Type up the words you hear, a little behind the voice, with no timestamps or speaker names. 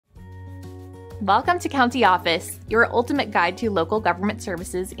Welcome to County Office, your ultimate guide to local government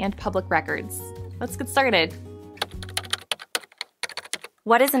services and public records. Let's get started.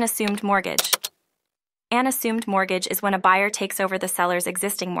 What is an assumed mortgage? An assumed mortgage is when a buyer takes over the seller's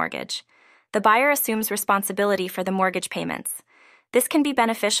existing mortgage. The buyer assumes responsibility for the mortgage payments. This can be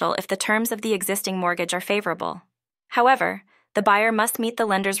beneficial if the terms of the existing mortgage are favorable. However, the buyer must meet the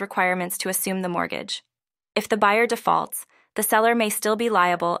lender's requirements to assume the mortgage. If the buyer defaults, the seller may still be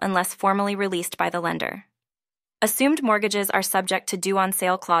liable unless formally released by the lender. Assumed mortgages are subject to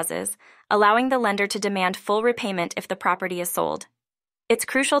due-on-sale clauses, allowing the lender to demand full repayment if the property is sold. It's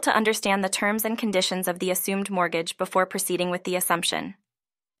crucial to understand the terms and conditions of the assumed mortgage before proceeding with the assumption.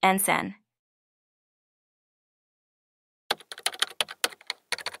 NSEN.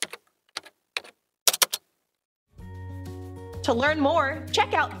 To learn more,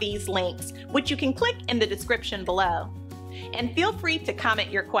 check out these links, which you can click in the description below. And feel free to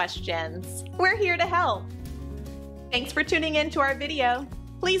comment your questions. We're here to help. Thanks for tuning in to our video.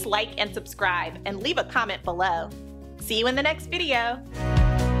 Please like and subscribe and leave a comment below. See you in the next video.